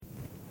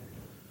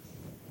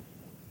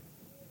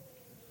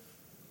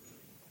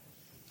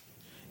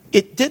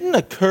It didn't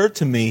occur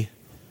to me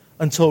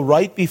until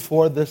right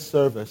before this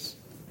service.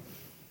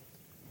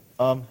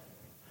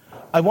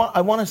 I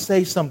want to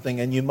say something,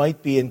 and you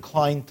might be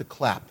inclined to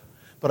clap,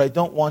 but I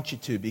don't want you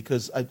to,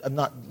 because I'm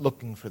not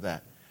looking for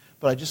that.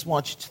 But I just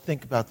want you to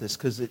think about this,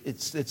 because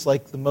it's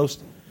like the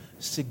most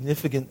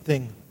significant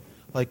thing,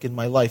 like in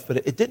my life. But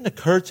it didn't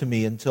occur to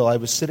me until I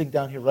was sitting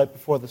down here right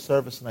before the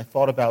service, and I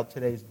thought about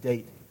today's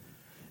date.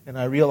 And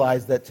I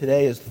realized that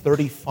today is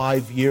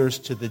 35 years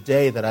to the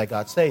day that I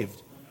got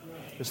saved.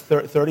 It was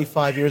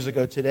 35 years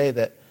ago today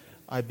that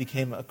I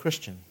became a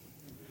Christian.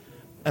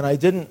 And I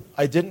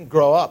didn't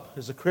grow up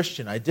as a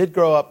Christian. I did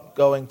grow up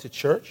going to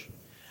church,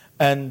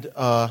 and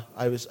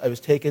I was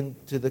taken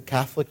to the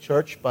Catholic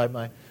Church by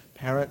my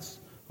parents,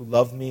 who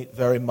loved me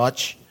very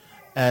much,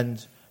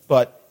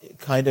 but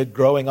kind of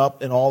growing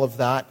up in all of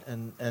that,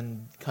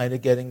 and kind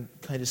of getting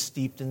kind of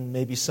steeped in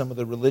maybe some of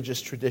the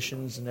religious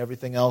traditions and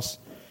everything else.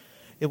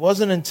 It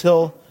wasn't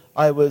until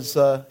I was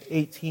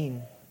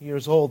 18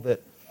 years old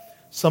that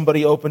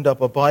somebody opened up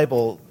a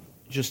Bible,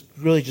 just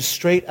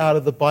straight out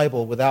of the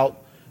Bible, without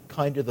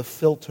kind of the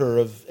filter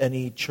of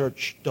any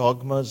church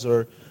dogmas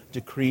or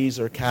decrees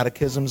or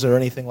catechisms or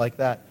anything like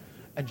that,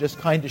 and just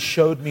kind of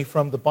showed me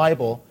from the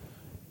Bible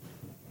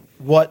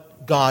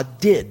what God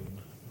did,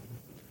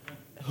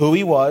 who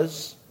He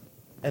was,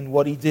 and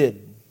what He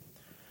did.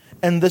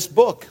 And this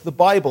book, the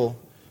Bible,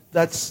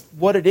 that's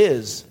what it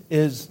is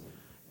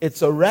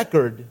it's a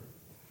record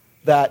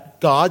that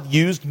God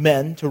used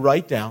men to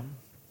write down,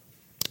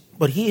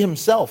 but He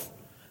Himself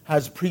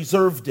has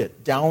preserved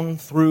it down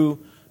through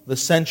the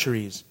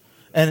centuries.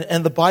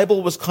 And the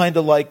Bible was kind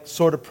of like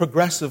sort of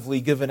progressively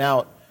given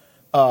out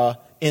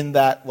in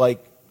that,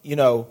 like,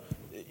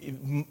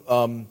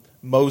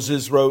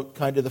 Moses wrote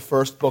kind of the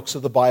first books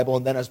of the Bible,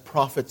 and then as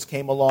prophets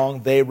came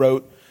along, they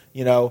wrote,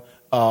 and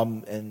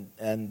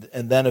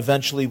then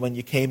eventually when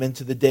you came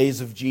into the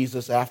days of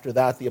Jesus, after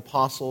that, the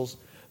apostles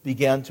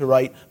began to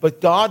write.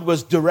 But God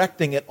was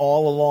directing it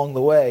all along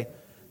the way,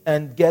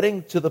 and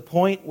getting to the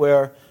point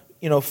where,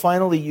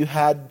 finally you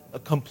had a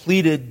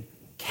completed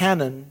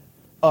canon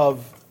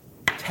of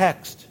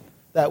text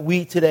that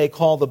we today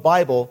call the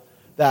Bible,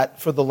 that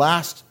for the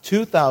last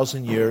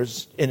 2,000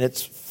 years in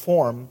its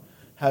form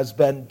has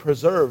been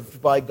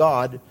preserved by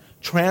God,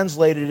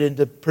 translated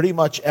into pretty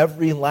much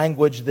every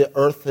language the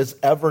earth has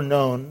ever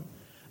known,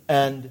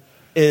 and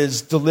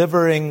is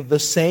delivering the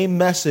same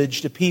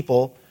message to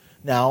people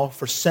now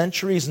for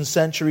centuries and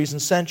centuries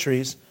and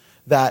centuries,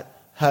 that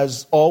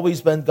has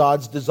always been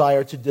God's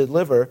desire to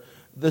deliver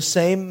the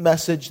same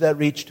message that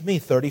reached me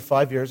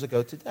 35 years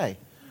ago today,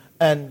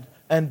 and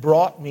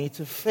brought me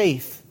to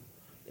faith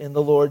in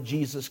the Lord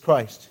Jesus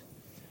Christ.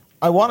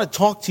 I want to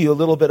talk to you a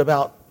little bit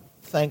about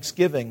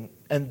Thanksgiving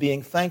and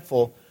being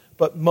thankful,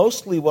 but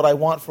mostly what I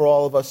want for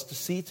all of us to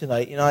see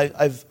tonight,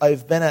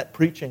 I've been at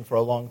preaching for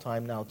a long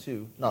time now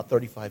too, not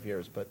 35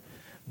 years, but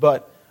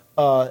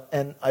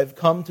and I've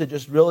come to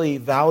just really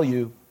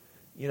value,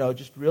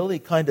 just really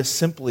kind of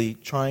simply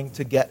trying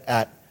to get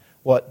at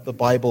what the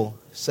Bible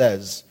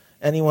says.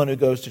 Anyone who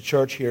goes to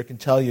church here can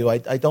tell you I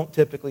don't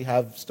typically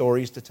have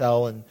stories to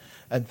tell and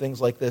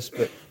things like this,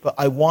 but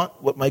I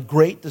want, what my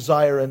great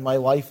desire in my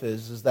life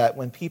is that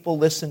when people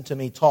listen to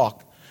me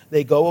talk,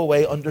 they go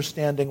away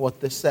understanding what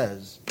this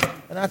says.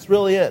 And that's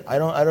really it. I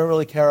don't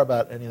really care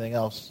about anything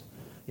else,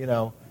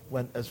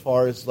 when, as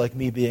far as like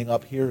me being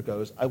up here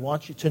goes. I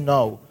want you to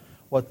know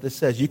what this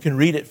says. You can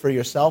read it for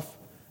yourself,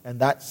 and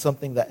that's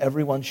something that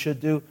everyone should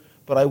do.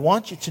 But I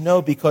want you to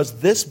know, because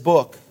this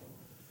book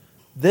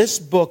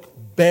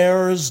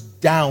bears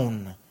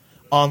down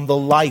on the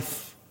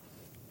life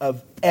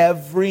of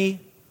every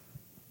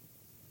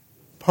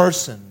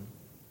person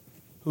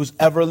who's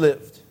ever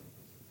lived,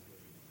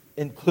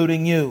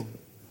 including you.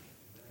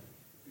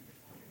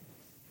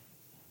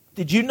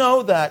 Did you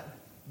know that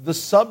the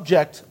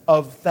subject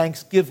of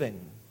Thanksgiving,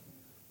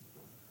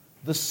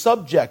 the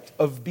subject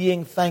of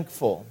being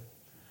thankful,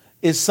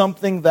 is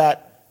something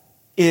that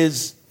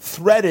is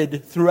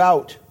threaded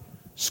throughout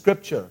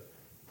Scripture,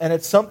 and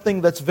it's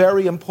something that's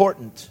very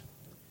important.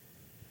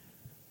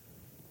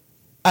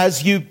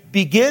 As you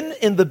begin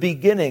in the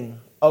beginning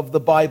of the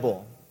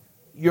Bible,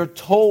 we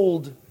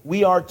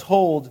are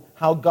told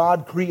how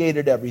God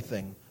created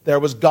everything. There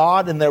was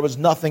God and there was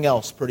nothing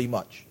else, pretty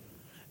much.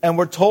 And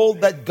we're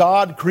told that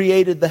God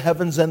created the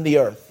heavens and the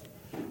earth.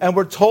 And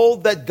we're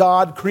told that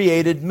God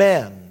created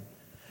man,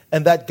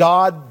 and that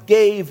God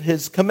gave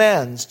His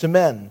commands to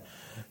men.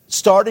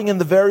 Starting in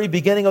the very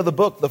beginning of the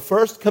book, the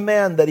first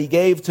command that He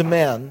gave to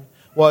man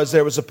was,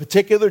 there was a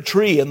particular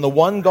tree in the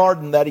one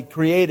garden that He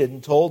created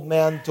and told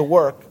man to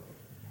work.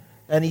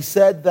 And He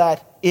said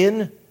that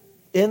in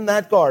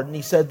that garden,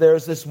 He said,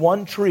 there's this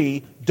one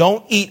tree,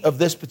 don't eat of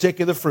this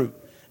particular fruit.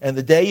 And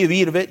the day you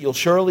eat of it, you'll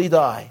surely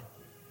die.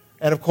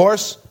 And of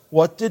course,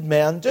 what did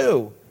man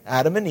do?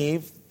 Adam and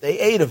Eve, they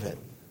ate of it.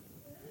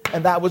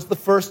 And that was the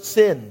first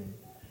sin.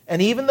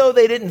 And even though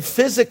they didn't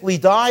physically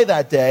die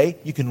that day,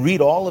 you can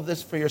read all of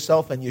this for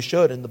yourself, and you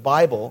should, in the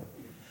Bible.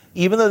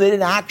 Even though they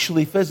didn't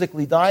actually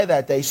physically die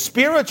that day,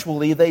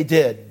 spiritually they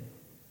did.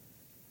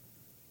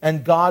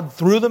 and God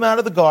threw them out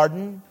of the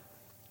garden,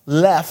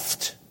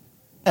 left,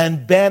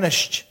 and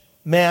banished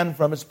man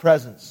from his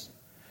presence.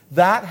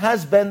 That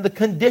has been the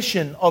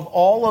condition of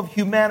all of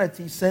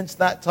humanity since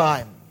that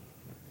time.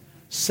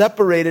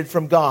 Separated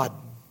from God.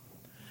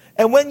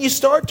 And when you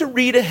start to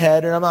read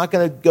ahead, and I'm not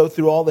going to go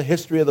through all the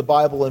history of the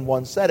Bible in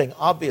one setting,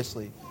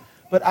 obviously,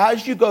 but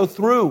as you go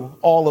through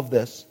all of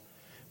this,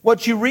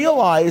 what you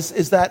realize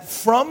is that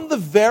from the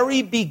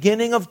very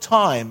beginning of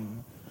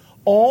time,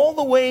 all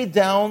the way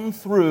down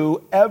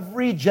through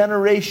every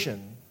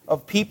generation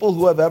of people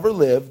who have ever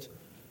lived,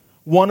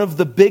 one of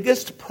the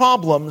biggest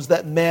problems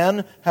that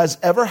man has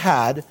ever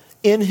had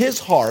in his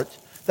heart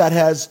that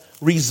has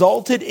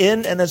resulted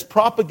in and has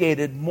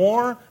propagated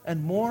more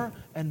and more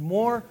and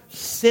more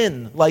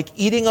sin, like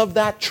eating of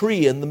that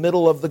tree in the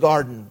middle of the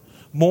garden,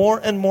 more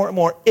and more and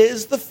more,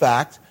 is the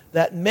fact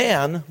that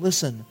man,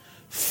 listen,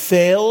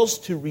 fails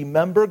to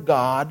remember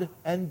God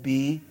and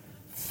be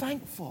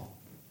thankful.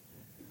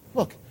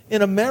 Look,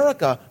 in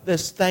America,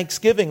 this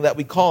Thanksgiving that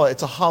we call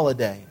it's a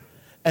holiday.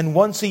 And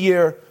once a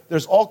year,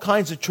 there's all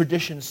kinds of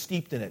traditions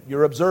steeped in it.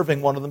 You're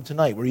observing one of them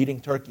tonight. We're eating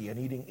turkey and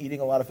eating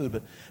a lot of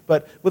food.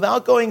 But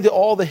without going to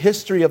all the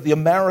history of the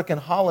American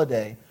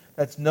holiday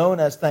that's known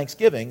as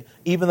Thanksgiving,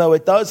 even though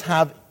it does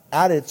have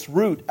at its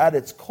root, at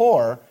its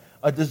core,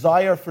 a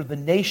desire for the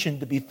nation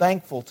to be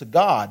thankful to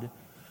God,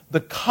 the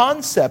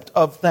concept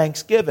of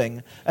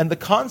thanksgiving and the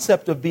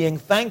concept of being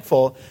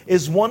thankful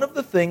is one of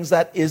the things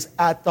that is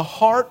at the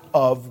heart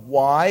of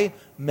why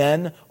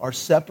men are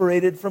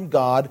separated from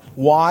God,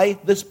 why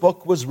this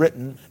book was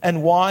written,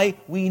 and why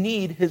we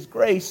need His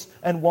grace,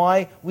 and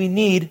why we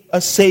need a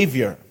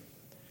Savior.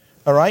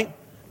 All right?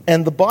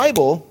 And the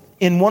Bible,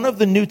 in one of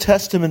the New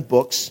Testament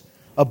books,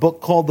 a book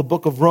called the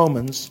Book of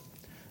Romans,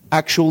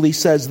 actually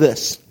says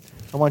this.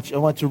 I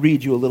want to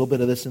read you a little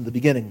bit of this in the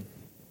beginning.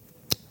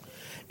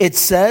 It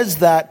says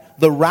that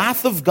the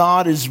wrath of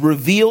God is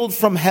revealed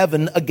from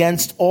heaven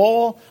against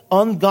all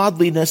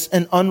ungodliness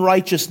and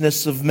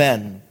unrighteousness of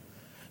men,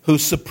 who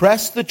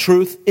suppress the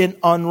truth in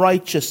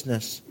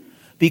unrighteousness,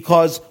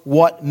 because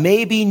what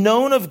may be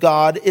known of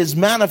God is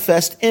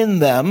manifest in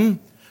them,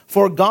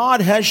 for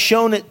God has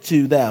shown it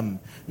to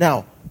them.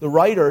 Now,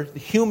 the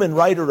human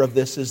writer of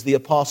this is the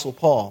Apostle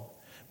Paul.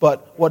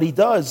 But what he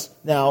does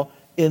now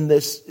in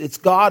this, it's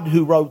God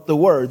who wrote the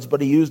words,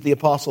 but he used the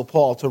Apostle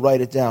Paul to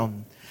write it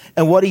down.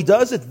 And what he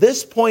does at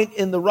this point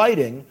in the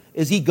writing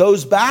is he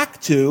goes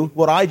back to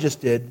what I just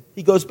did.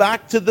 He goes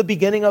back to the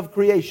beginning of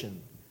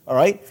creation. All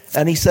right?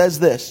 And he says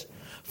this,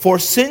 for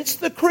since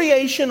the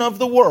creation of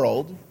the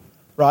world,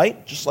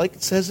 right, just like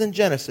it says in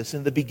Genesis,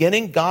 in the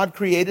beginning God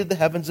created the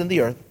heavens and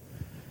the earth.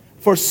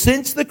 For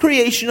since the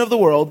creation of the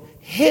world,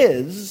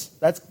 His,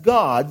 that's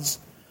God's,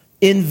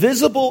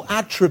 invisible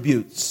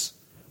attributes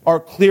are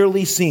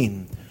clearly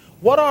seen.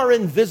 What are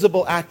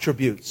invisible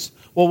attributes?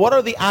 Well, what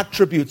are the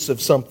attributes of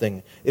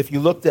something? If you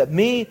looked at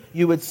me,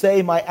 you would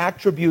say my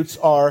attributes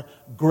are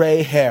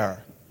gray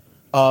hair,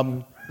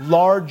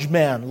 large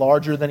man,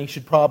 larger than he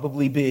should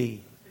probably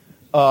be,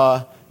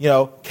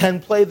 can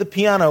play the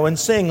piano and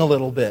sing a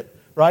little bit,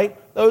 right?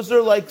 Those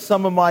are like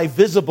some of my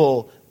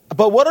visible.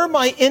 But what are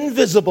my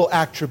invisible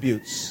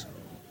attributes?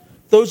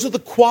 Those are the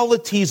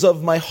qualities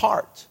of my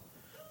heart.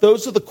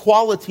 Those are the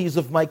qualities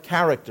of my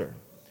character.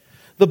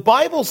 The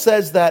Bible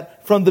says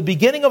that from the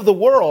beginning of the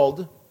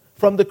world,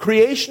 from the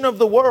creation of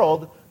the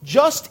world,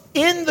 just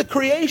in the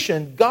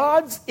creation,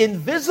 God's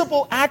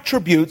invisible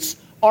attributes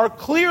are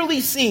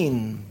clearly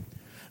seen,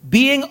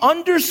 being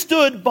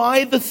understood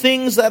by the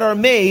things that are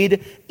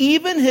made,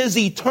 even His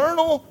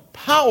eternal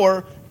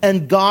power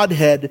and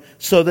Godhead,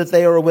 so that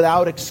they are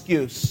without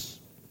excuse.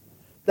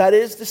 That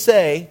is to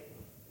say,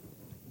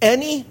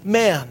 any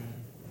man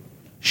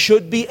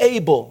should be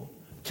able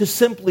to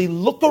simply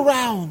look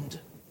around,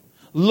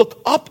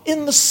 look up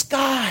in the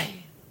sky,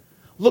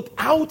 look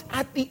out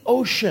at the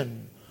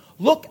ocean,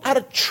 look at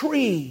a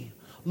tree,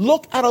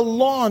 look at a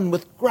lawn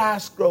with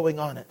grass growing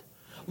on it,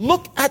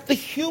 look at the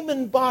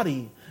human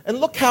body, and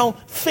look how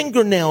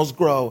fingernails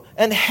grow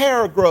and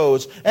hair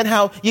grows and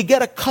how you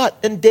get a cut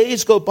and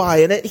days go by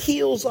and it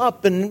heals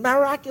up and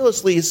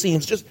miraculously, it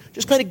seems,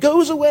 just kind of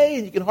goes away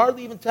and you can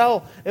hardly even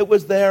tell it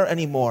was there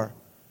anymore.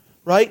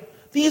 Right?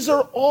 These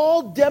are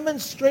all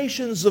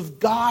demonstrations of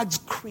God's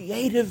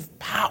creative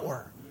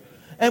power.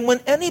 And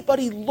when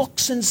anybody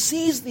looks and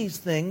sees these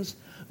things,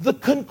 the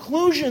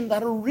conclusion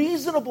that a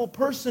reasonable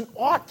person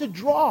ought to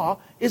draw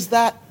is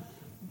that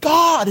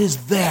God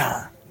is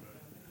there.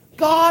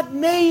 God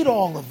made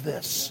all of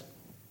this.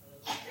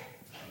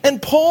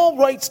 And Paul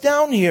writes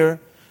down here,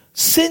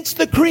 since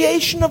the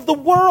creation of the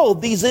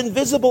world, these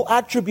invisible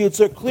attributes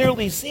are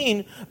clearly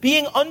seen,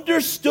 being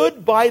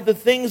understood by the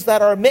things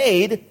that are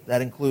made,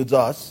 that includes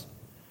us,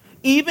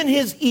 even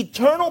His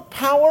eternal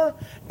power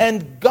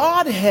and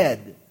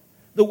Godhead.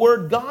 The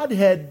word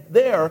Godhead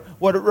there,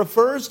 what it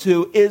refers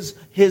to is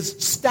His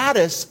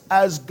status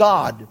as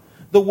God.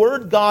 The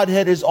word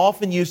Godhead is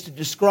often used to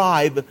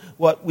describe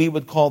what we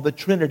would call the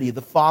Trinity,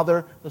 the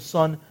Father, the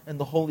Son, and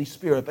the Holy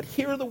Spirit. But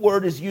here the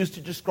word is used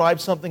to describe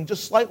something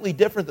just slightly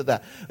different than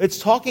that. It's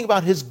talking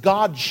about His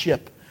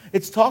Godship,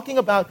 It's talking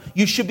about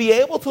you should be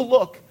able to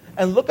look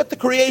at the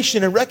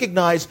creation and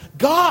recognize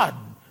God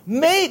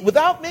made,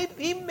 without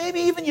maybe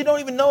even you don't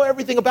even know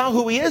everything about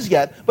who he is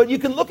yet, but you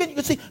can look at, you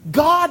can see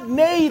God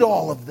made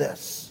all of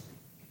this.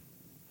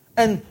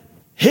 And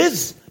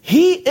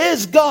he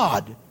is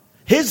God.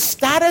 His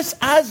status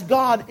as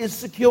God is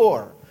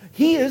secure.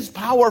 He is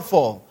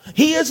powerful.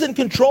 He is in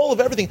control of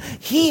everything.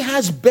 He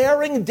has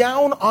bearing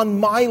down on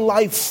my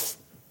life.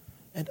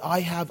 And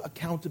I have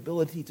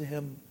accountability to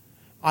him.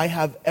 I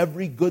have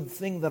every good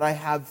thing that I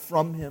have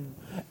from him.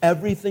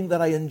 Everything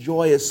that I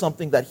enjoy is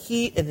something that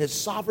he in his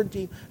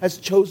sovereignty has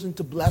chosen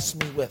to bless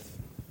me with.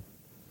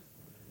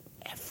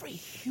 Every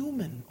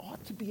human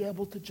ought to be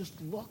able to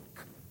just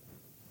look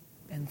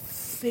and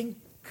think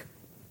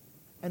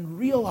and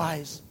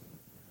realize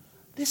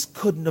this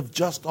couldn't have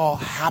just all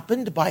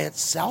happened by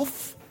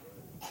itself.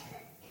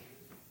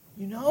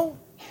 You know?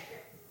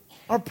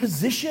 Our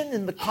position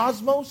in the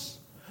cosmos.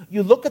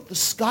 You look at the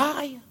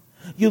sky.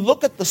 You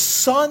look at the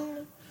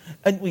sun.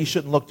 And we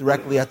shouldn't look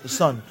directly at the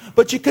sun.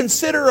 But you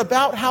consider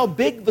about how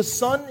big the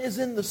sun is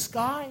in the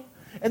sky.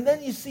 And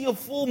then you see a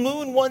full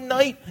moon one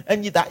night.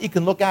 And that you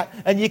can look at.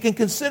 And you can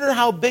consider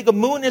how big a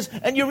moon is.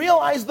 And you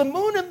realize the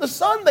moon and the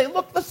sun, they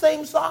look the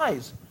same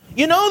size.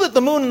 You know that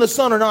the moon and the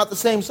sun are not the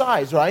same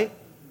size, right?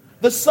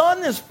 The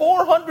sun is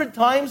 400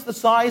 times the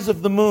size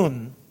of the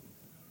moon.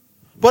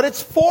 But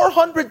it's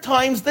 400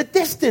 times the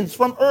distance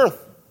from Earth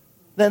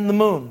than the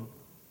moon.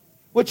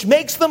 Which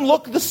makes them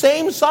look the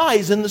same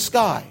size in the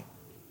sky.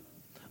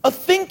 A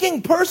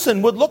thinking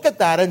person would look at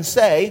that and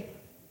say,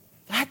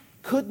 that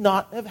could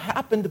not have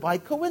happened by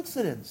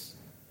coincidence.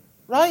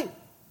 Right?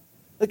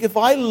 Like if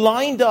I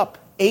lined up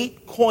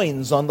 8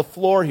 coins on the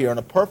floor here in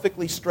a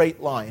perfectly straight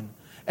line,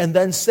 and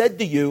then said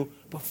to you,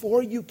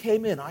 before you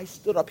came in, I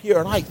stood up here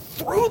and I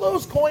threw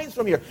those coins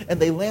from here, and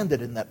they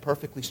landed in that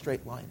perfectly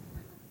straight line.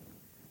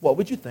 What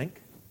would you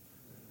think?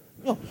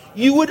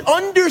 You would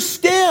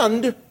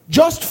understand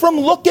just from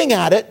looking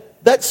at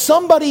it that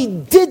somebody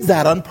did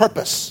that on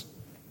purpose.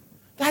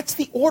 That's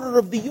the order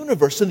of the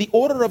universe and the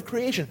order of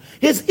creation.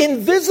 His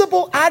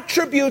invisible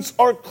attributes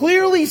are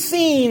clearly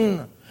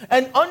seen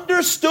and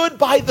understood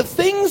by the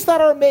things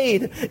that are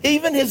made,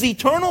 even his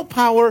eternal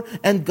power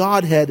and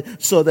Godhead,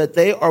 so that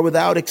they are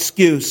without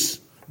excuse.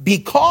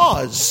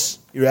 Because,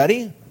 you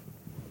ready?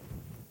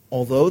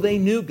 Although they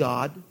knew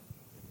God,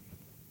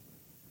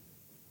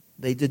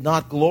 they did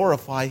not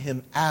glorify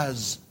him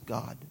as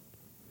God.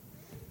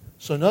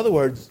 So in other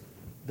words,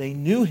 they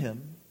knew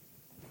him,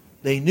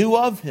 they knew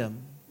of him,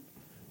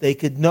 they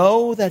could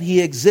know that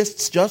he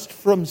exists just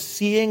from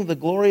seeing the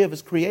glory of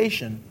his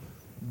creation,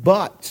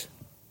 but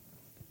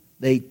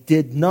they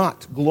did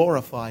not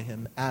glorify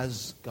him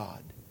as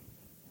God.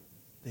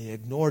 They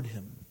ignored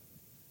him.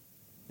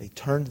 They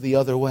turned the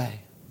other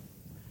way.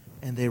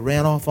 And they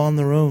ran off on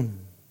their own.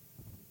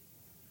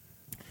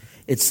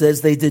 It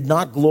says they did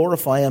not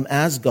glorify him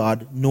as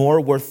God, nor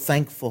were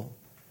thankful.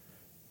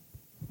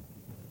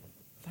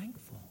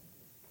 Thankful.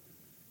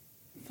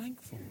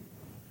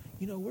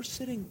 You know, we're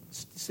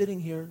sitting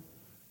here,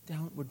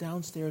 we're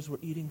downstairs, we're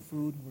eating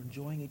food, we're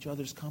enjoying each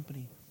other's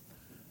company.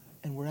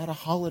 And we're at a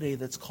holiday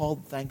that's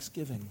called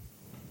Thanksgiving.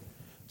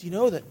 Do you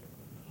know that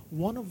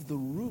one of the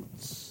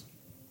roots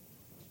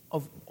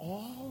of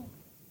all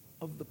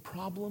of the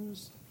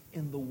problems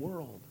in the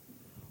world,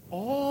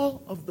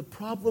 all of the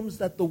problems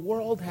that the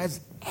world has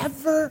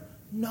ever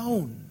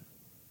known,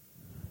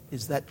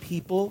 is that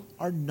people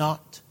are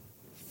not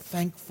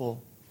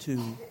thankful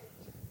to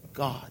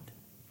God?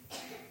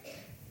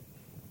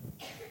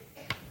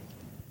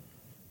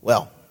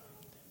 Well,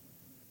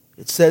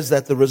 it says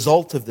that the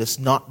result of this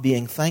not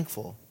being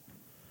thankful,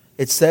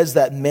 it says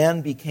that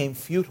man became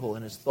futile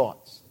in his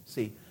thoughts.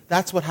 See,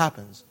 that's what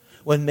happens.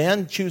 When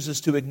man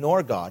chooses to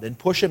ignore God and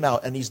push him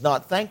out and he's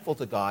not thankful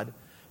to God,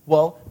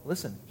 well,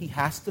 listen, he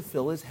has to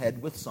fill his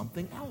head with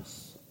something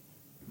else.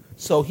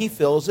 So he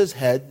fills his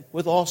head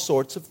with all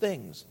sorts of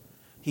things.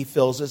 He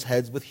fills his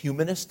head with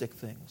humanistic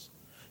things.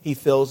 He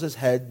fills his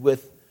head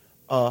with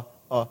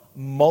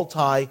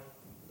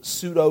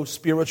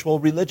pseudo-spiritual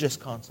religious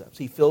concepts.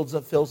 He fills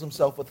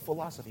himself with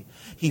philosophy.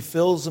 He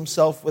fills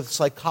himself with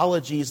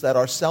psychologies that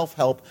are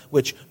self-help,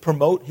 which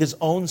promote his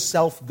own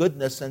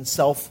self-goodness and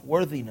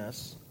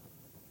self-worthiness,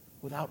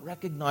 without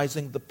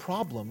recognizing the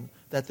problem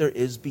that there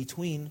is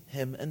between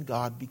him and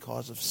God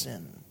because of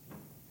sin.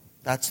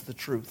 That's the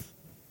truth.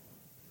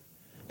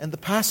 And the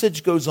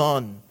passage goes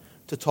on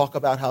to talk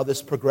about how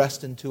this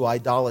progressed into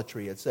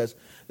idolatry. It says,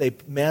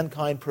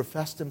 mankind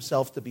professed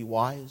himself to be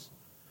wise,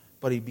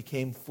 but he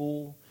became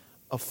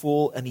a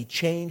fool, and he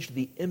changed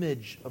the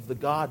image of the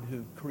God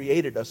who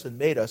created us and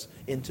made us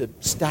into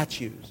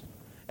statues.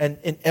 And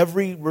in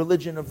every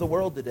religion of the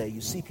world today,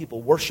 you see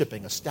people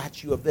worshiping a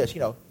statue of this,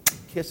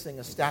 kissing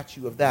a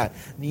statue of that,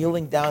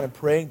 kneeling down and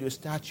praying to a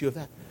statue of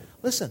that.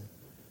 Listen,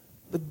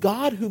 the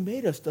God who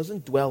made us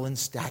doesn't dwell in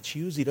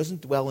statues. He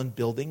doesn't dwell in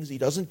buildings. He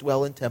doesn't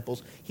dwell in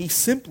temples. He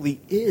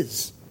simply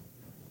is.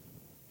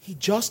 He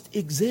just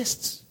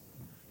exists.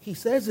 He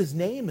says his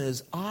name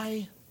is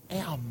I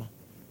am.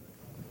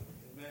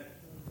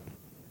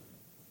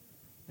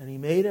 And He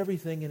made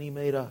everything and He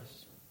made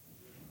us.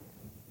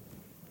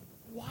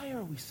 Why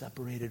are we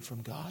separated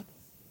from God?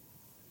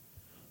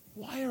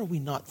 Why are we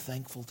not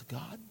thankful to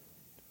God?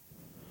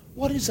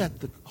 What is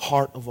at the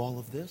heart of all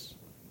of this?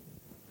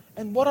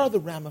 And what are the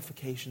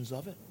ramifications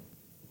of it?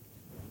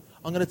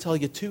 I'm going to tell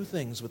you two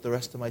things with the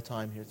rest of my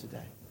time here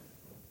today.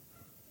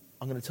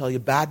 I'm going to tell you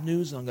bad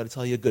news and I'm going to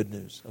tell you good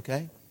news,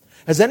 okay?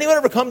 Has anyone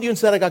ever come to you and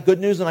said, I got good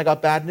news and I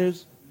got bad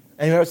news?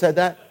 Anyone ever said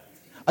that?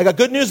 I got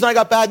good news and I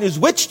got bad news.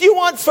 Which do you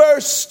want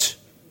first?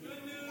 Good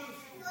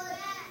news.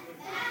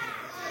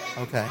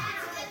 Okay.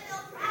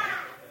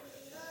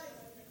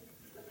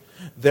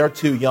 They're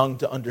too young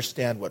to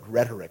understand what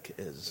rhetoric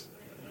is.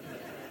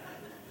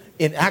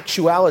 In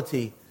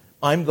actuality,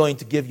 I'm going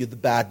to give you the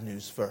bad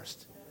news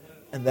first.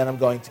 And then I'm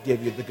going to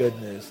give you the good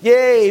news.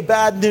 Yay,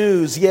 bad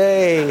news,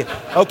 yay.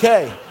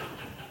 Okay,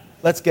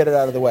 let's get it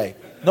out of the way.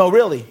 No,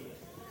 really.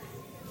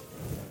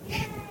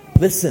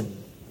 Listen.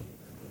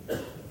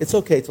 It's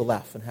okay to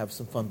laugh and have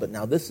some fun, but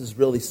now this is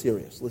really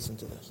serious. Listen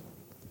to this.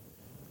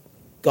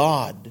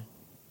 God,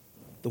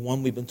 the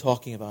one we've been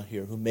talking about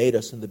here, who made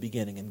us in the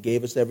beginning and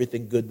gave us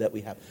everything good that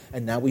we have,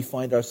 and now we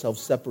find ourselves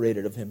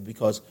separated of Him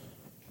because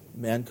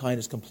mankind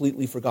has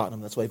completely forgotten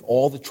Him. That's why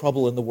all the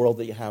trouble in the world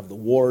that you have, the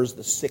wars,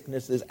 the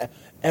sicknesses,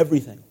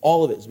 everything,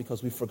 all of it is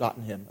because we've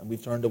forgotten Him and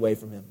we've turned away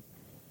from Him.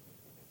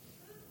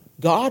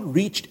 God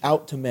reached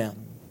out to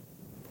man.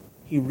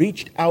 He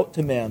reached out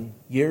to man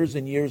years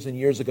and years and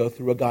years ago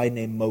through a guy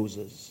named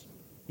Moses.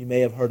 You may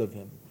have heard of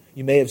him.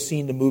 You may have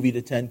seen the movie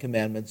The Ten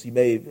Commandments,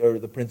 or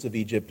The Prince of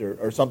Egypt,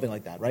 or something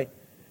like that, right?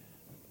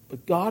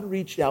 But God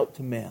reached out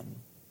to man.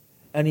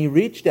 And He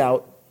reached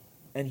out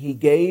and He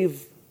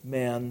gave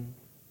man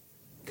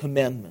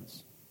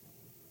commandments.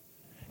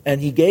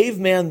 And He gave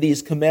man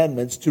these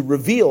commandments to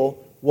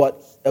reveal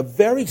what a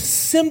very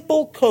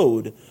simple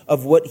code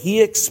of what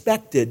He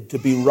expected to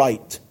be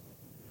right.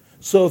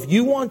 So if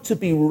you want to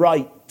be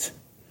right,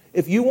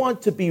 if you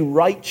want to be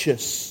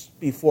righteous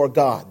before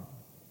God,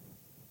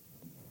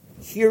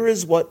 here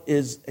is what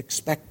is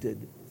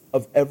expected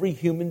of every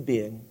human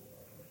being,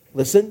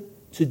 listen,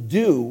 to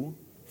do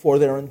for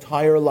their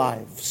entire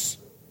lives.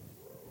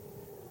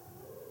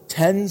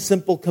 10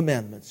 simple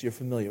commandments. You're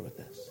familiar with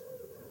this.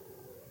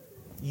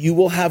 You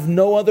will have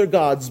no other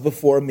gods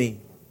before me.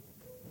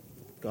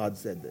 God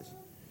said this.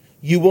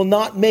 You will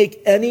not make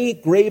any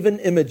graven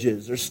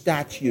images or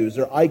statues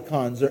or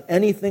icons or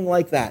anything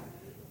like that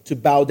to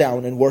bow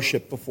down and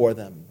worship before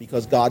them,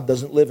 because God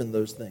doesn't live in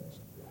those things.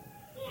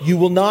 You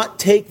will not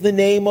take the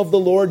name of the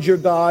Lord your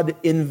God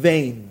in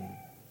vain.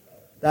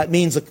 That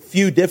means a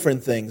few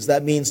different things.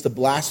 That means to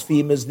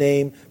blaspheme His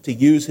name, to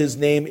use His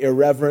name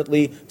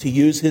irreverently, to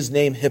use His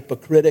name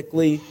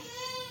hypocritically.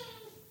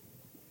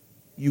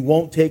 You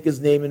won't take His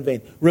name in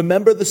vain.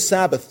 Remember the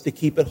Sabbath to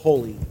keep it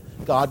holy.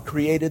 God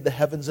created the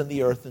heavens and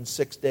the earth in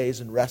 6 days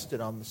and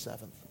rested on the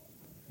seventh.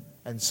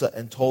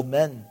 And told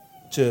men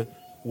to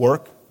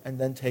work and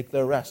then take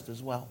their rest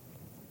as well.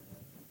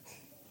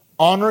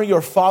 Honor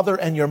your father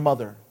and your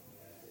mother,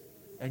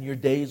 and your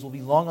days will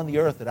be long on the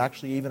earth. It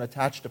actually even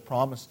attached a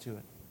promise to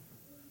it.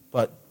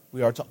 But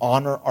we are to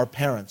honor our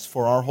parents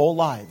for our whole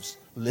lives.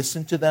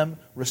 Listen to them,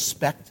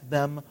 respect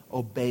them,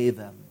 obey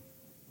them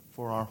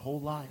for our whole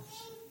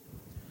lives.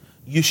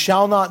 You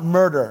shall not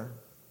murder,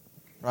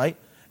 right?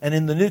 And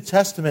in the New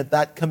Testament,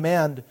 that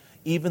command,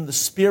 even the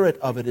spirit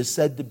of it is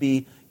said to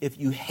be, if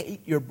you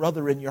hate your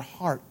brother in your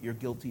heart, you're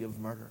guilty of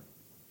murder.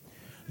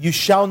 You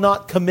shall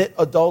not commit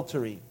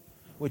adultery,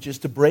 which is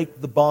to break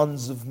the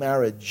bonds of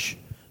marriage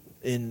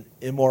in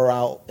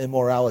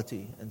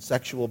immorality and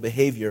sexual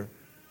behavior.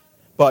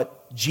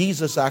 But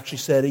Jesus actually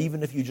said,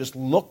 even if you just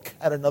look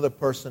at another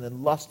person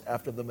and lust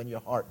after them in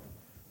your heart,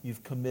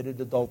 you've committed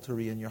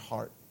adultery in your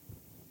heart.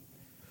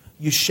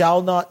 You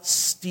shall not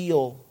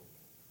steal.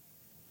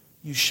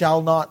 You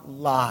shall not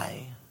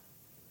lie.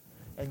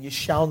 And you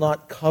shall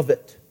not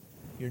covet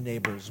your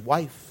neighbor's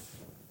wife,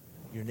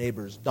 your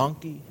neighbor's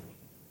donkey,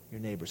 your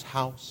neighbor's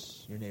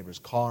house, your neighbor's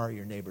car,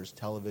 your neighbor's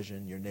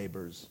television, your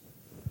neighbor's...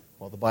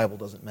 Well, the Bible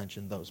doesn't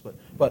mention those,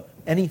 but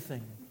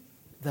anything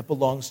that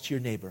belongs to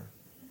your neighbor.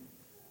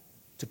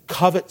 To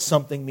covet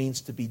something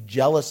means to be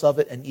jealous of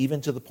it, and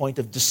even to the point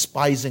of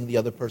despising the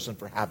other person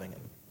for having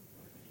it.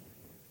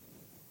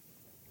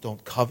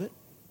 Don't covet.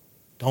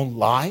 Don't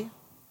lie.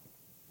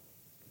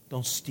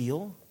 Don't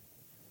steal.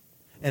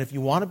 And if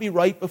you want to be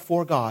right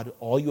before God,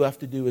 all you have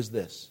to do is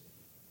this.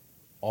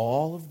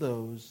 All of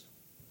those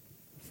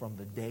from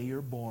the day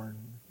you're born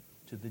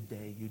to the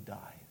day you die.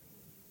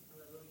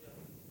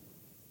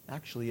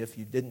 Actually, if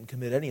you didn't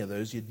commit any of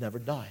those, you'd never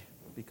die,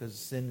 because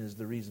sin is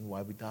the reason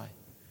why we die.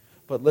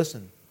 But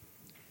listen,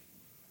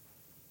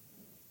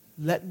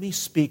 let me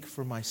speak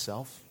for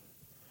myself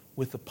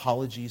with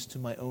apologies to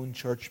my own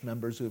church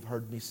members who have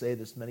heard me say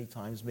this many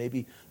times,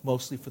 maybe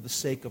mostly for the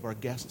sake of our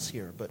guests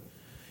here. But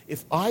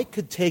if I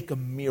could take a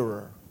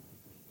mirror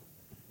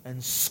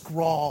and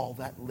scrawl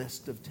that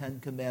list of 10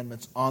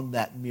 commandments on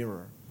that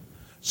mirror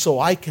so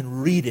I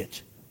can read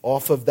it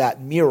off of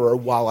that mirror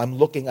while I'm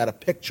looking at a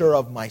picture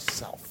of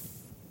myself,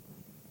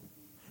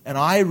 and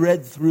I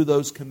read through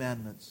those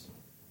commandments,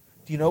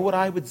 do you know what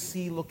I would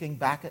see looking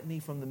back at me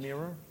from the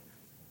mirror?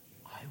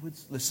 I would,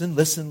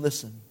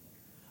 listen.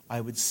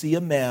 I would see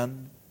a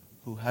man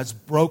who has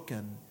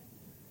broken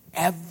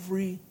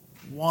every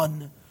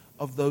one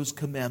of those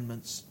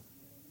commandments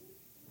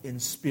in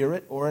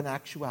spirit or in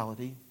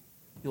actuality.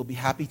 You'll be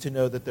happy to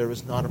know that there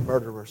is not a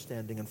murderer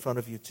standing in front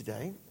of you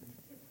today.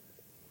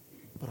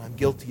 But I'm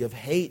guilty of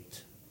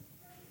hate.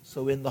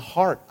 So in the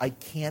heart, I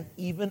can't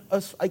even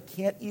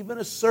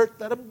assert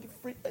that I'm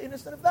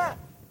innocent of that.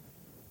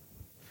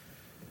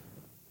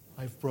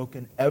 I've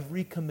broken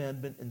every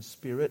commandment in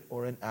spirit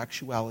or in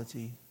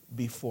actuality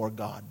before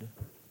God.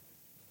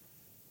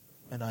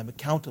 And I'm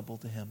accountable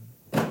to Him.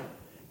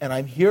 And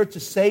I'm here to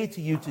say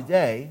to you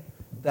today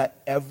that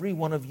every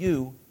one of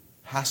you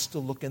has to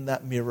look in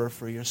that mirror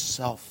for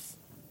yourself.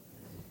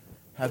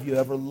 Have you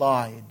ever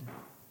lied?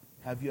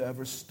 Have you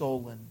ever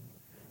stolen?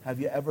 Have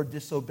you ever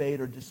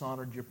disobeyed or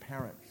dishonored your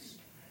parents?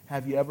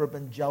 Have you ever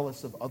been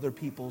jealous of other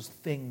people's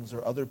things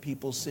or other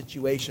people's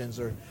situations,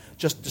 or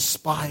just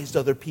despised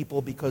other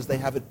people because they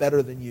have it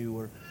better than you?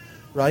 Or,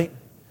 right?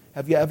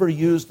 Have you ever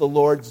used the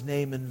Lord's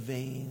name in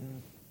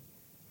vain?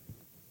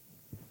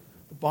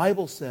 The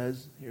Bible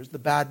says, here's the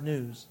bad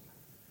news.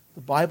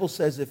 The Bible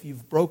says if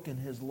you've broken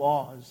His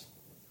laws,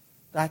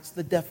 that's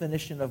the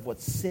definition of what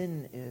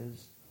sin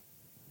is.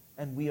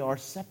 And we are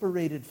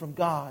separated from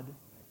God,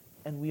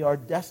 and we are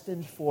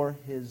destined for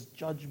His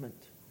judgment,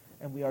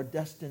 and we are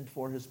destined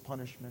for His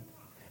punishment.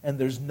 And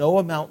there's no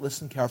amount,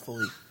 listen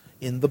carefully,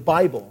 in the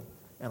Bible,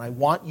 and I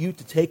want you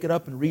to take it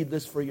up and read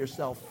this for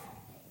yourself.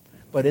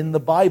 But in the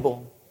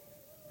Bible,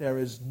 there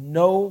is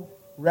no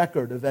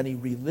record of any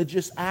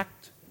religious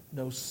act,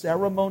 no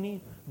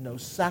ceremony, no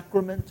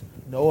sacrament,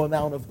 no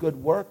amount of good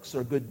works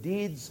or good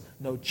deeds,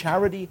 no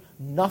charity,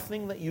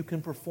 nothing that you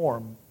can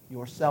perform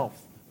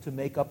yourself to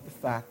make up the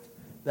fact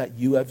that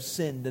you have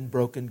sinned and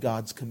broken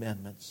God's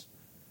commandments.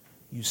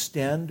 You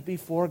stand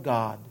before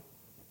God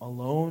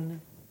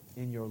alone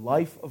in your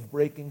life of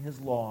breaking His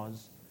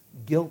laws,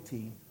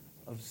 guilty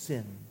of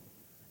sin,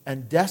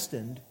 and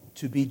destined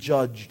to be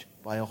judged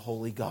by a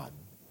holy God.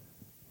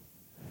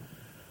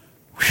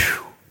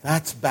 Whew,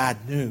 that's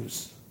bad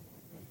news.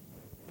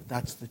 But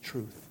that's the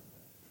truth.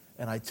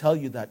 And I tell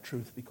you that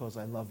truth because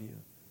I love you.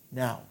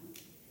 Now,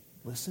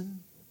 listen.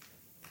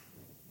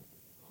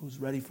 Who's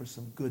ready for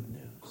some good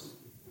news?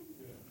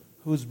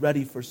 Who's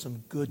ready for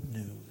some good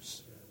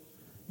news?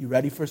 You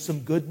ready for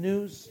some good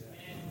news?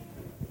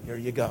 Here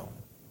you go.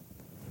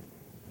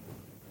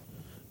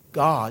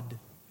 God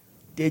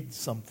did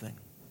something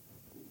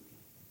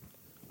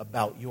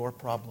about your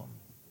problem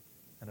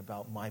and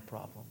about my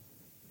problem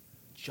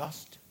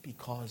just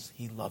because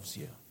He loves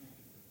you.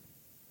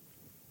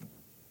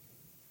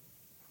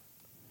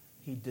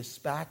 He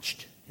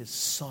dispatched His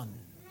Son,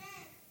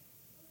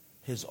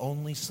 His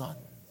only Son,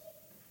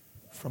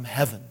 from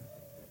heaven.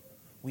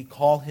 We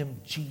call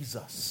Him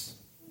Jesus.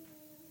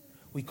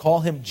 We call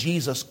Him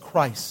Jesus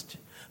Christ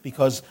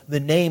because the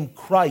name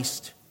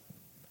Christ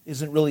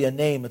isn't really a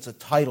name, it's a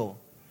title.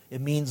 It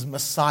means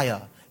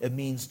Messiah. It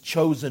means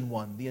chosen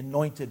one, the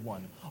anointed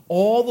one.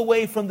 All the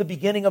way from the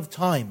beginning of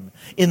time,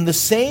 in the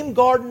same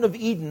Garden of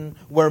Eden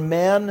where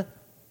man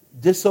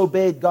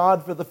disobeyed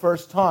God for the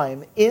first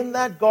time, in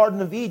that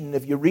Garden of Eden,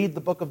 if you read the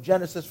book of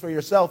Genesis for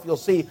yourself, you'll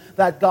see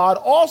that God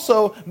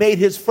also made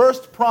His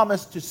first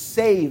promise to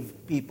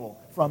save people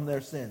from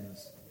their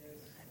sins.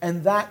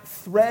 And that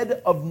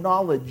thread of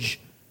knowledge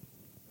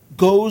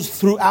goes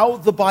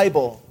throughout the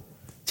Bible,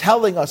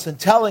 telling us and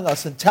telling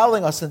us and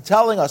telling us and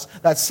telling us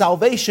that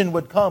salvation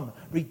would come,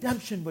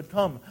 redemption would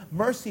come,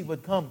 mercy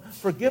would come,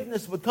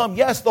 forgiveness would come.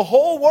 Yes, the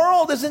whole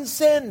world is in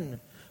sin,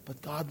 but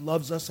God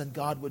loves us and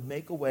God would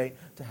make a way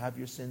to have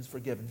your sins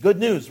forgiven. Good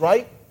news,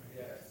 right?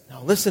 Yes.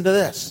 Now listen to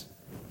this.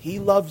 He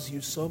loves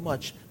you so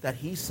much that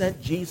He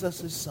sent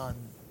Jesus, His Son.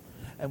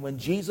 And when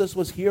Jesus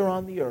was here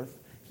on the earth,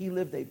 He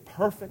lived a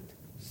perfect,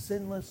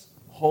 sinless,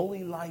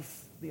 holy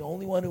life, the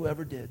only one who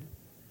ever did.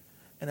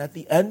 And at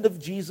the end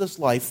of Jesus'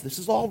 life, this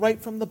is all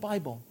right from the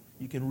Bible.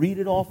 You can read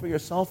it all for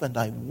yourself, and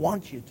I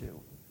want you to.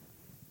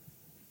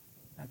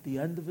 At the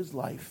end of His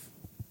life,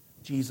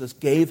 Jesus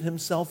gave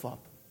Himself up.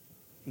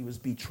 He was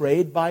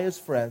betrayed by His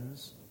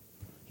friends.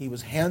 He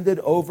was handed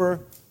over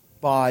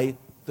by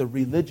the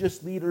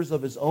religious leaders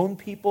of His own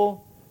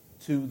people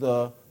to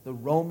the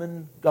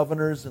Roman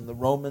governors and the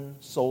Roman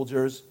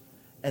soldiers,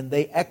 and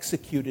they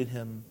executed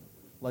Him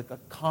like a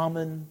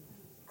common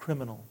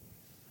criminal.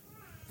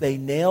 They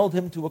nailed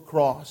Him to a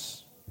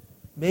cross.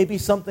 Maybe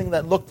something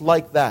that looked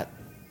like that.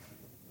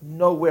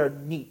 Nowhere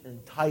neat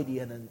and tidy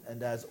and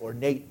as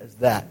ornate as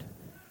that.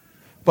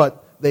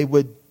 But they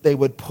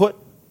would put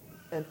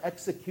an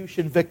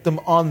execution victim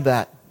on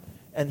that,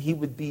 and he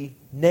would be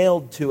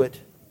nailed to it,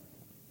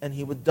 and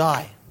he would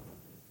die.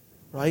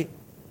 Right?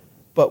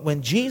 But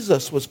when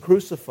Jesus was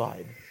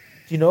crucified,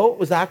 do you know what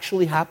was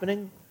actually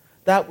happening?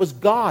 That was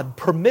God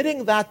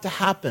permitting that to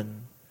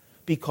happen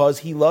because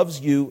He loves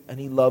you and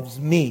He loves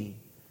me.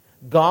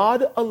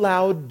 God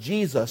allowed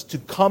Jesus to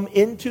come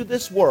into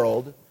this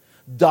world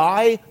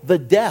die the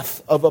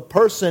death of a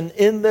person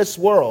in this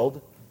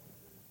world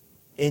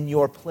in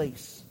your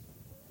place.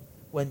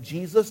 When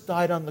Jesus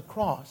died on the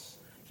cross,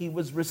 he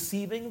was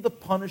receiving the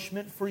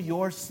punishment for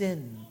your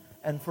sin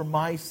and for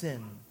my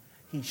sin.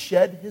 He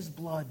shed his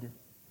blood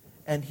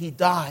and he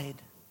died,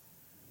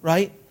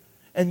 right?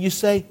 And you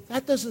say,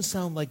 that doesn't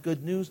sound like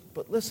good news,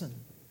 but listen.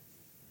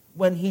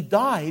 When he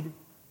died,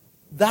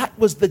 that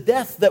was the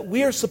death that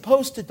we're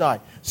supposed to die.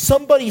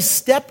 Somebody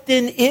stepped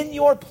in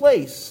your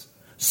place.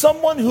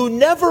 Someone who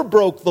never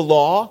broke the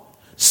law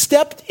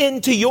stepped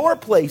into your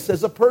place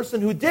as a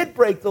person who did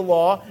break the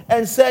law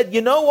and said,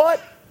 you know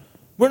what?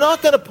 We're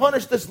not going to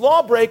punish this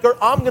lawbreaker.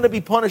 I'm going to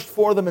be punished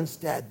for them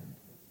instead.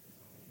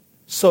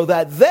 So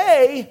that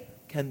they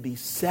can be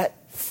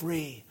set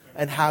free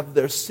and have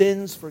their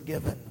sins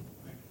forgiven.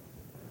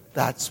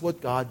 That's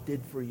what God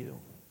did for you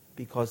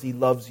because he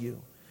loves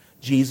you.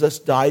 Jesus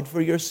died for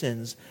your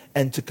sins,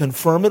 and to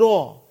confirm it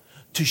all,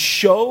 to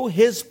show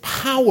his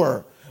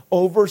power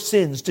over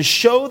sins, to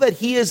show that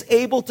he is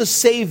able to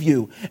save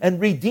you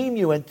and redeem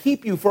you and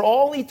keep you for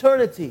all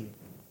eternity.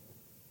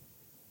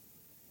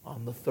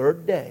 On the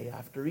third day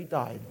after he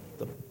died,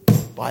 the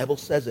Bible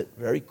says it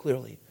very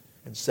clearly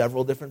in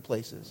several different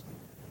places,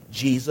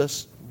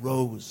 Jesus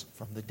rose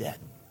from the dead.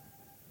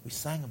 We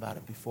sang about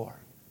it before.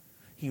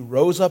 He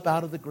rose up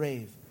out of the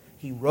grave.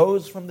 He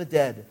rose from the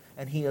dead,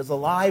 and he is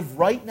alive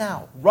right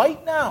now.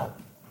 Right now.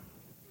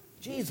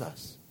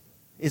 Jesus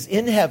is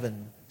in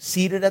heaven,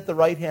 seated at the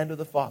right hand of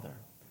the Father.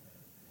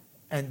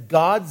 And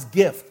God's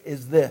gift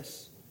is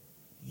this.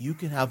 You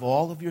can have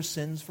all of your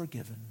sins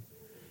forgiven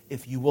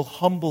if you will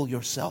humble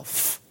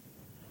yourself.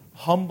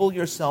 Humble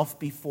yourself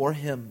before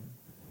him.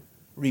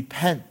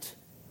 Repent.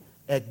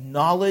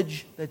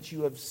 Acknowledge that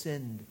you have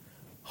sinned.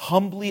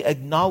 Humbly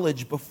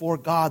acknowledge before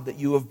God that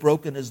you have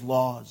broken his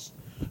laws.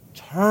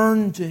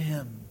 Turn to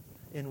him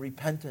in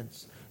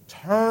repentance.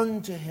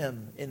 Turn to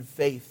him in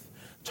faith.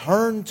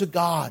 Turn to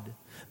God.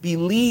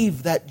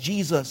 Believe that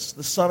Jesus,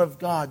 the Son of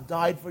God,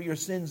 died for your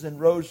sins and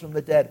rose from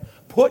the dead.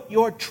 Put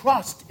your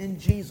trust in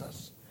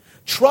Jesus.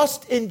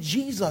 Trust in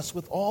Jesus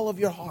with all of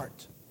your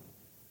heart.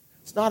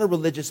 It's not a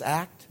religious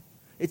act.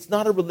 It's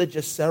not a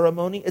religious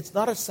ceremony. It's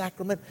not a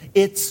sacrament.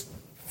 It's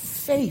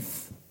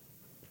faith.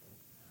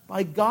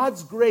 By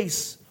God's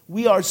grace,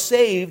 we are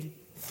saved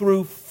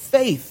through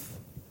faith.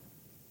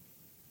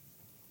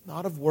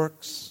 Not of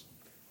works,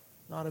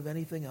 not of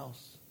anything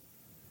else.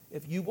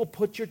 If you will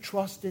put your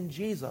trust in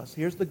Jesus,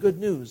 here's the good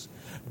news.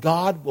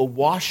 God will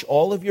wash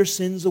all of your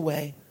sins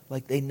away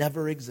like they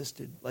never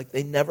existed, like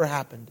they never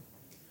happened.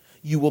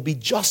 You will be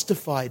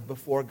justified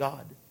before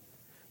God.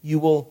 You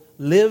will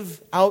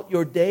live out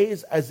your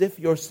days as if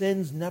your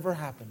sins never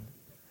happened.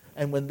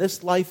 And when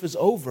this life is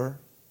over,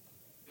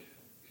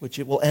 which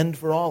it will end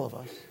for all of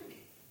us,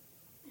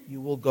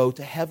 you will go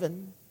to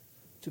heaven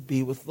to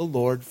be with the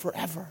Lord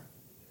forever.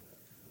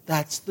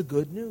 That's the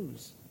good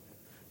news.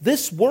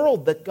 This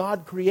world that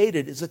God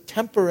created is a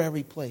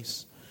temporary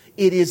place.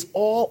 It is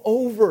all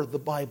over the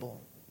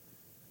Bible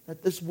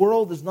that this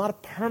world is not a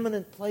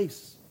permanent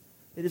place.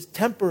 It is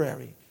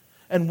temporary.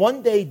 And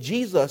one day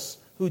Jesus,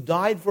 who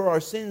died for our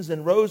sins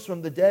and rose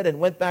from the dead and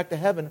went back to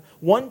heaven,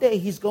 one day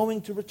he's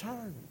going to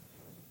return.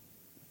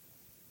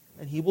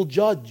 And he will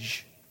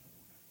judge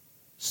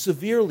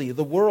severely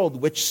the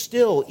world, which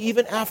still,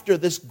 even after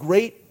this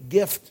great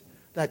gift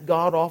that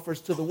God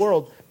offers to the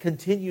world,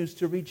 continues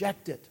to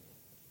reject it.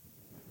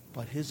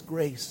 But his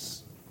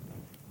grace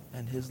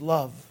and his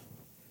love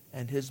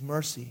and his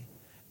mercy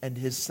and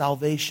his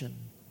salvation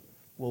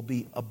will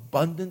be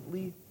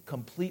abundantly,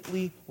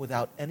 completely,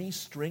 without any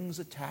strings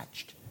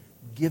attached,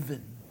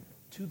 given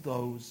to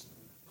those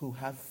who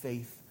have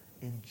faith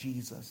in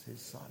Jesus,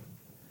 his Son.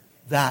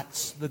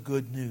 That's the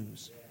good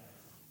news.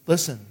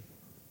 Listen,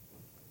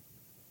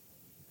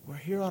 we're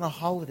here on a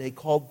holiday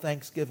called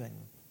Thanksgiving.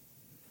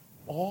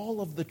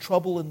 All of the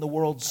trouble in the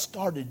world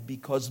started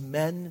because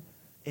men,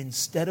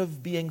 instead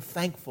of being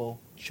thankful,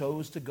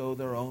 chose to go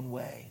their own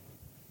way.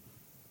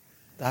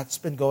 That's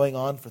been going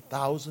on for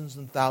thousands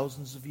and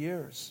thousands of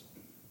years.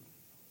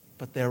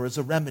 But there is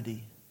a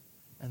remedy,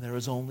 and there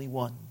is only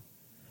one,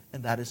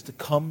 and that is to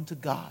come to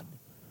God,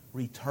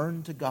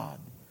 return to God,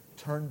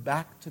 turn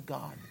back to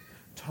God,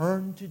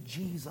 turn to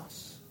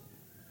Jesus,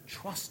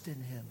 trust in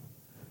him,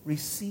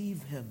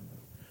 receive him,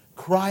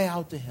 cry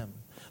out to him.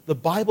 The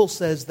Bible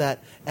says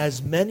that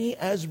as many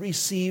as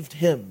received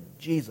him,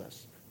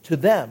 Jesus, to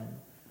them,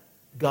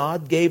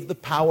 God gave the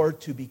power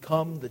to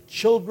become the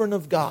children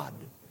of God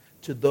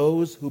to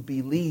those who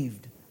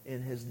believed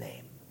in his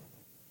name.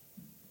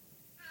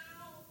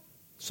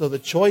 So the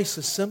choice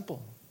is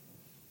simple.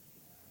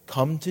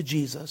 Come to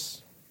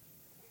Jesus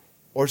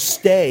or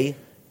stay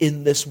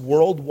in this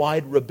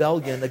worldwide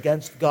rebellion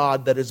against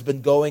God that has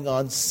been going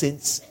on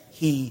since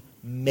he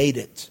made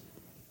it.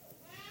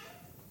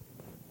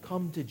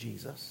 Come to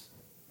Jesus.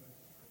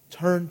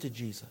 Turn to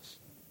Jesus.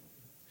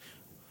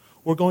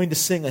 We're going to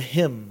sing a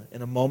hymn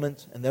in a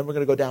moment, and then we're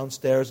going to go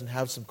downstairs and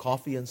have some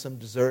coffee and some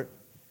dessert.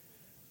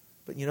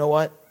 But you know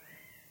what?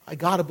 I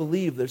got to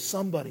believe there's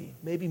somebody,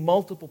 maybe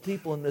multiple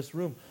people in this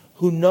room,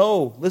 who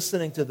know,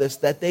 listening to this,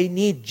 that they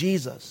need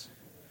Jesus.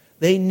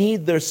 They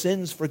need their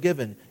sins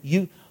forgiven.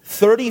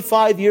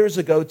 35 years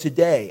ago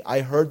today,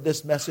 I heard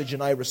this message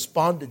and I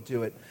responded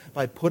to it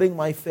by putting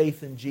my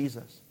faith in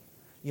Jesus.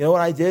 You know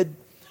what I did?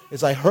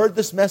 Is I heard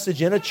this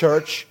message in a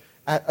church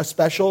at a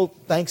special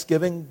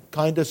Thanksgiving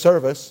kind of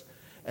service,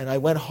 and I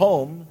went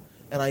home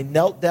and I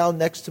knelt down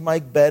next to my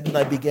bed and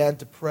I began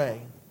to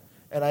pray.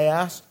 And I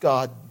asked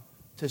God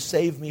to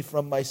save me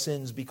from my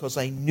sins because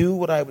I knew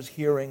what I was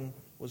hearing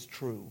was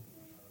true.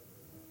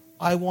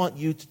 I want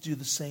you to do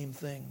the same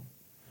thing.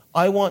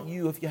 I want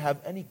you, if you have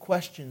any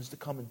questions, to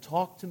come and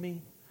talk to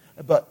me.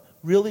 But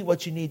really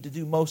what you need to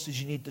do most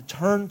is you need to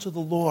turn to the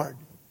Lord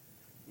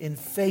in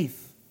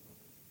faith.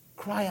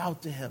 Cry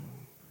out to Him.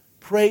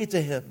 Pray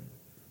to Him.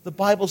 The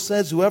Bible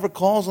says whoever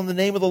calls on the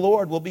name of the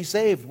Lord will be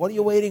saved. What are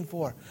you waiting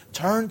for?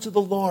 Turn to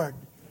the Lord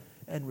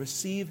and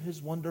receive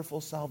His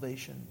wonderful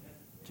salvation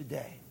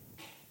today.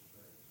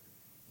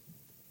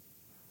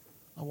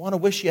 I want to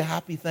wish you a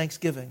happy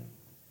Thanksgiving.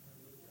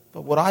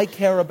 But what I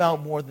care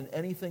about more than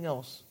anything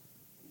else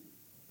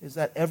is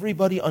that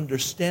everybody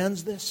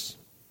understands this,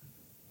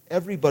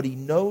 everybody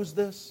knows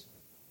this,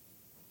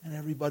 and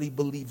everybody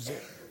believes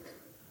it.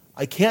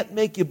 I can't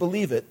make you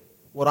believe it.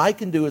 What I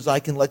can do is I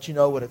can let you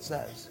know what it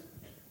says.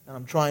 And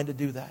I'm trying to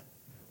do that.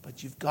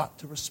 But you've got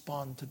to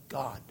respond to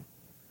God.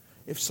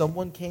 If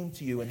someone came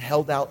to you and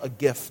held out a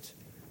gift,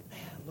 man,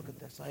 look at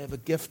this, I have a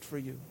gift for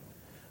you.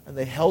 And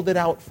they held it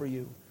out for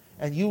you.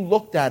 And you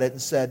looked at it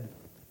and said,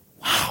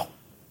 wow,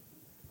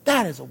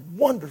 that is a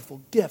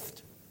wonderful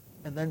gift.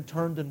 And then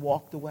turned and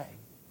walked away.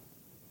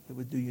 It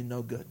would do you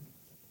no good.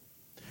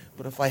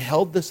 But if I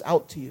held this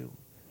out to you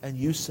and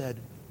you said,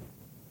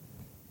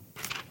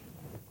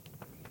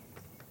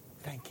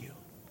 thank you,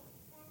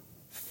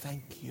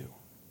 thank you,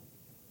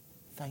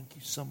 thank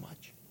you so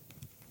much,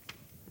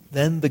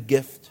 then the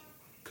gift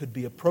could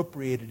be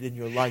appropriated in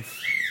your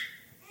life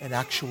and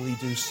actually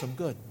do some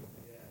good.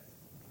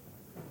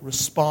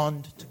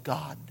 Respond to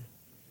God.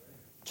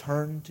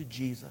 Turn to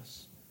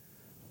Jesus.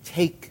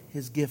 Take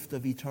His gift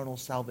of eternal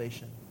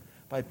salvation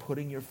by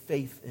putting your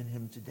faith in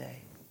Him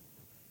today.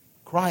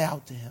 Cry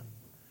out to Him.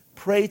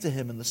 Pray to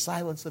Him in the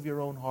silence of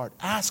your own heart.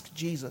 Ask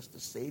Jesus to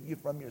save you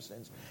from your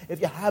sins. If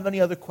you have any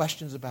other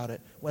questions about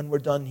it, when we're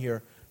done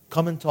here,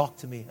 come and talk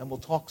to me and we'll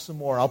talk some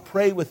more. I'll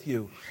pray with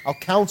you. I'll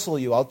counsel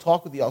you. I'll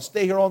talk with you. I'll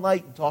stay here all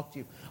night and talk to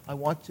you. I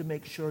want to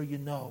make sure you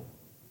know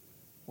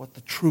what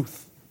the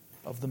truth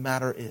of the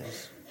matter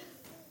is.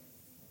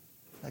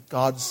 That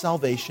God's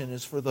salvation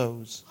is for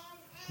those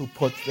who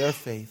put their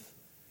faith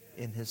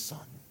in His Son.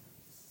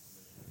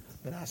 I'm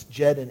going to ask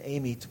Jed and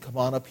Amy to come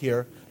on up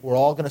here. We're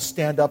all going to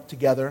stand up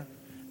together,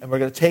 and we're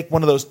going to take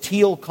one of those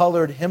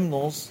teal-colored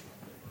hymnals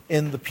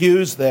in the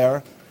pews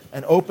there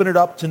and open it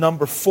up to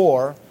number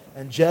 4,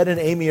 and Jed and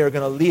Amy are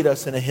going to lead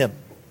us in a hymn.